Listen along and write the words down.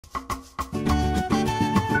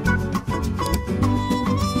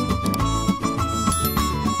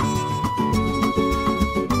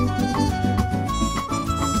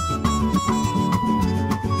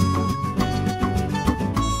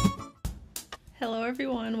Hello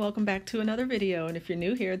everyone, welcome back to another video, and if you're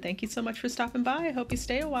new here, thank you so much for stopping by. I hope you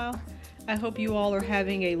stay a while. I hope you all are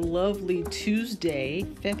having a lovely Tuesday,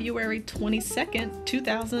 February 22nd,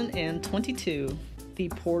 2022. The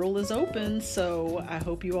portal is open, so I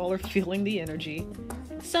hope you all are feeling the energy.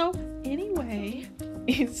 So anyway,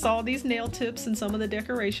 you saw these nail tips and some of the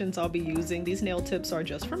decorations I'll be using. These nail tips are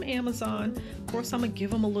just from Amazon. Of course, I'm gonna give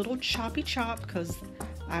them a little choppy chop because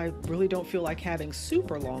I really don't feel like having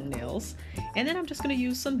super long nails. And then I'm just going to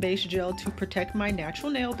use some base gel to protect my natural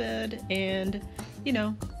nail bed and, you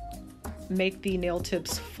know, make the nail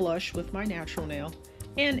tips flush with my natural nail.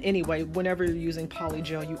 And anyway, whenever you're using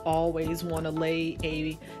polygel, you always want to lay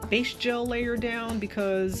a base gel layer down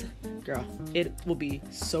because, girl, it will be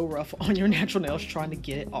so rough on your natural nails trying to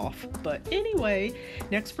get it off. But anyway,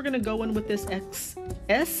 next we're going to go in with this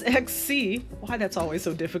SXC, why that's always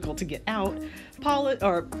so difficult to get out,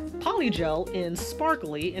 polygel in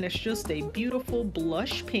Sparkly, and it's just a beautiful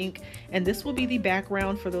blush pink, and this will be the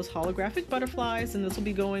background for those holographic butterflies, and this will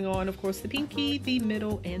be going on, of course, the pinky, the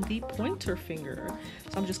middle, and the pointer finger.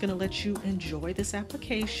 So I'm just going to let you enjoy this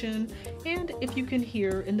application, and if you can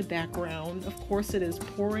hear in the background, of course it is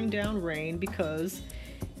pouring down rain because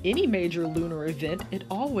any major lunar event, it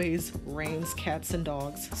always rains cats and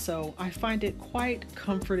dogs, so I find it quite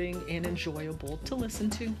comforting and enjoyable to listen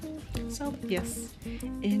to. So yes,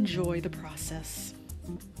 enjoy the process.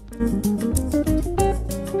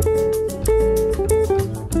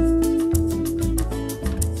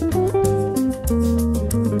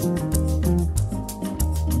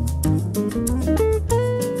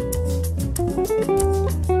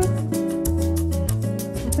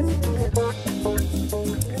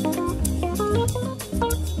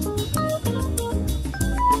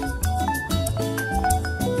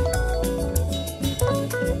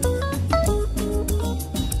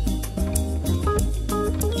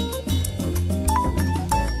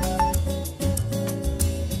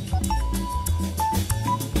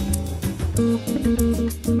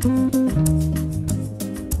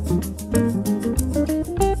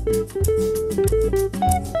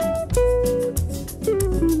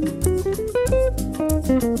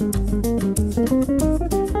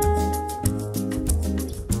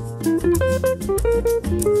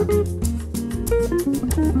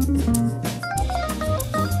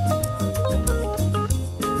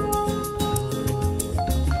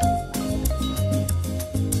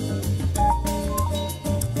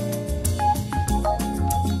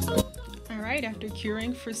 After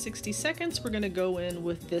curing for 60 seconds, we're going to go in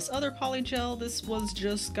with this other polygel. This was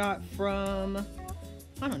just got from,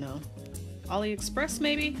 I don't know, AliExpress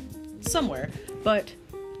maybe? Somewhere. But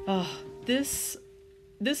this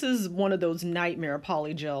is one of those nightmare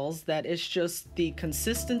polygels that it's just the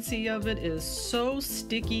consistency of it is so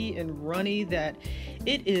sticky and runny that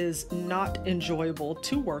it is not enjoyable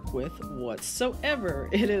to work with whatsoever.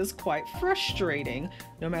 It is quite frustrating.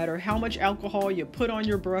 No matter how much alcohol you put on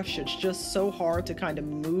your brush, it's just so hard to kind of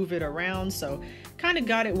move it around. So kind of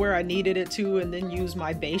got it where I needed it to, and then use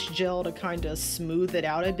my base gel to kind of smooth it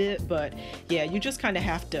out a bit. But yeah, you just kind of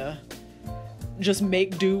have to just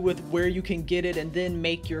make do with where you can get it and then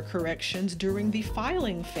make your corrections during the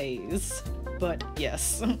filing phase. But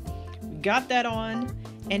yes, we got that on,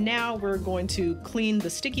 and now we're going to clean the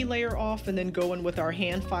sticky layer off and then go in with our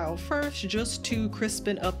hand file first just to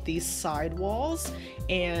crispen up these side walls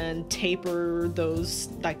and taper those,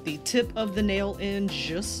 like the tip of the nail in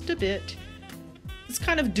just a bit. It's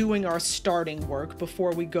kind of doing our starting work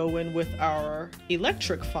before we go in with our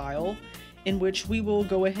electric file, in which we will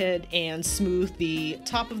go ahead and smooth the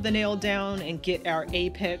top of the nail down and get our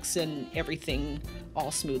apex and everything all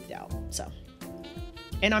smoothed out. So,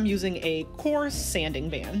 and I'm using a coarse sanding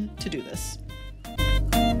band to do this.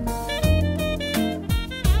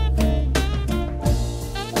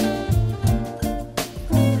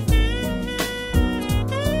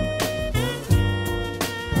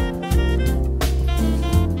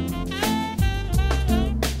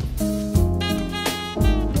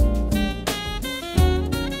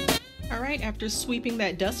 After sweeping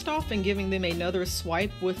that dust off and giving them another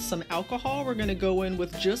swipe with some alcohol, we're going to go in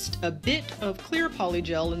with just a bit of clear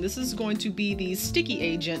polygel, and this is going to be the sticky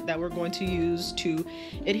agent that we're going to use to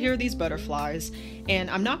adhere these butterflies.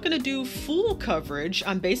 And I'm not going to do full coverage.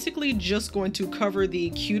 I'm basically just going to cover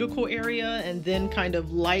the cuticle area and then kind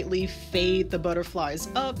of lightly fade the butterflies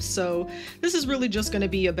up. So this is really just going to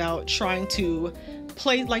be about trying to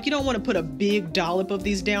like, you don't want to put a big dollop of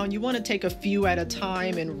these down. You want to take a few at a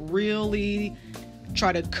time and really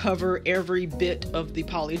try to cover every bit of the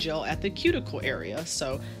polygel at the cuticle area.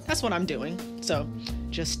 So that's what I'm doing. So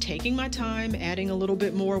just taking my time, adding a little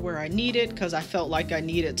bit more where I need it, because I felt like I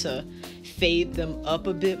needed to fade them up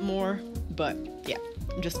a bit more. But yeah,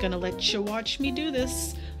 I'm just gonna let you watch me do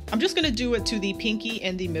this. I'm just gonna do it to the pinky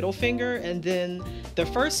and the middle finger, and then the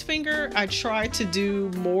first finger I try to do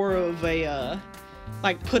more of a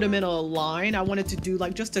like put them in a line. I wanted to do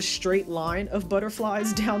like just a straight line of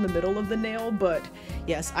butterflies down the middle of the nail, but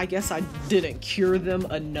yes, I guess I didn't cure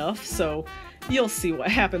them enough, so you'll see what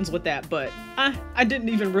happens with that. But I didn't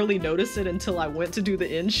even really notice it until I went to do the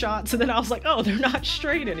end shots, and then I was like, oh, they're not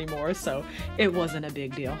straight anymore, so it wasn't a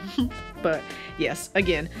big deal. But yes,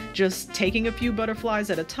 again, just taking a few butterflies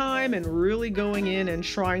at a time and really going in and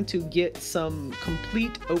trying to get some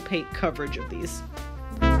complete opaque coverage of these.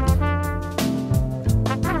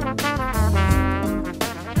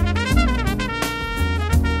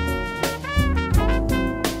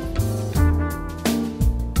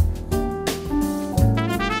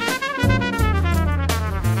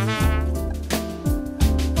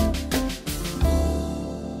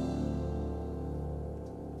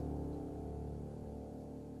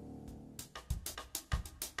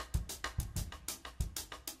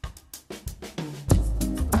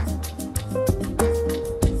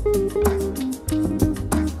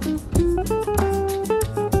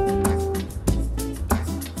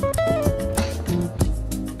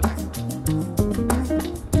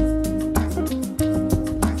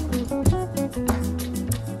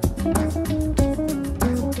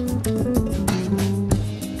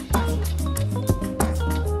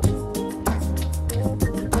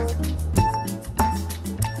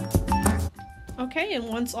 Okay, and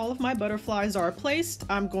once all of my butterflies are placed,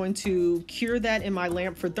 I'm going to cure that in my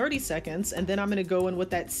lamp for 30 seconds, and then I'm going to go in with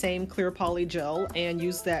that same clear poly gel and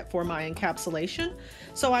use that for my encapsulation.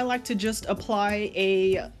 So I like to just apply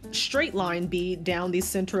a straight line bead down the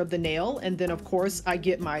center of the nail, and then of course I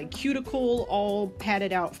get my cuticle all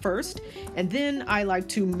patted out first, and then I like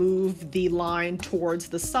to move the line towards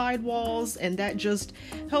the side walls, and that just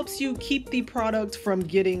helps you keep the product from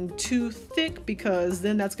getting too thick, because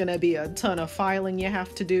then that's going to be a ton of filing you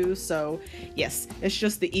have to do. So yes, it's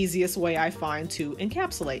just the easiest way I find to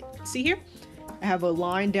encapsulate. See here? I have a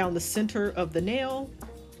line down the center of the nail.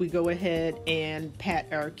 We go ahead and pat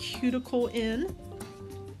our cuticle in,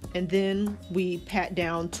 and then we pat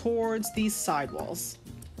down towards these side walls.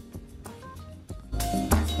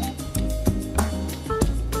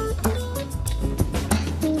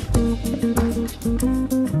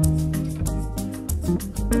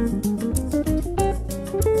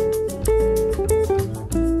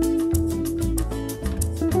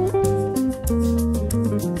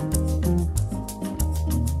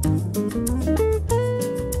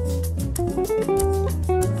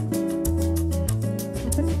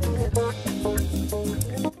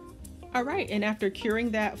 Alright, and after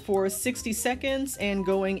curing that for 60 seconds and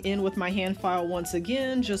going in with my hand file once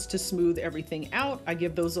again just to smooth everything out, I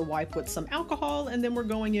give those a wipe with some alcohol, and then we're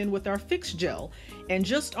going in with our fix gel. And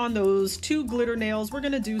just on those two glitter nails, we're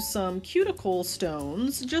going to do some cuticle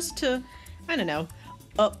stones just to, I don't know,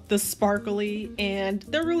 up the sparkly. And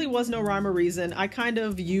there really was no rhyme or reason. I kind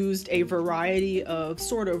of used a variety of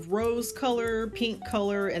sort of rose color, pink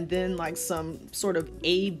color, and then like some sort of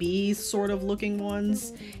AB sort of looking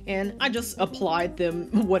ones, and I just applied them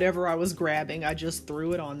whatever I was grabbing. I just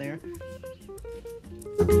threw it on there.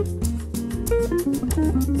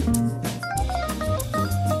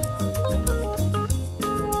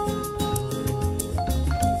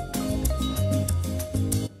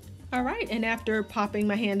 Alright, and after popping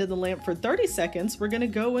my hand in the lamp for 30 seconds, we're going to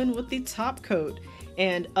go in with the top coat.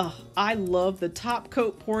 And I love the top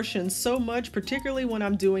coat portion so much, particularly when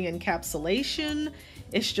I'm doing encapsulation.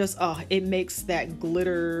 It's just, it makes that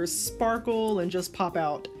glitter sparkle and just pop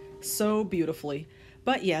out so beautifully.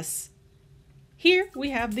 But yes, here we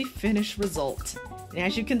have the finished result. And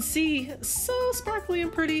as you can see, so sparkly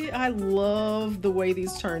and pretty. I love the way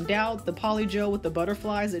these turned out. The polygel with the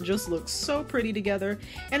butterflies, it just looks so pretty together.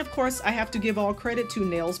 And of course, I have to give all credit to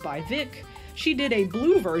Nails by Vic. She did a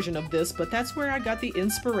blue version of this, but that's where I got the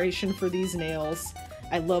inspiration for these nails.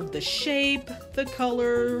 I love the shape, the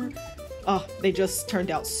color. Oh, they just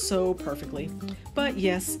turned out so perfectly. But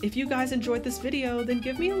yes, if you guys enjoyed this video, then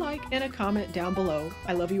give me a like and a comment down below.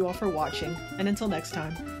 I love you all for watching, and until next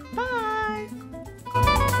time, bye!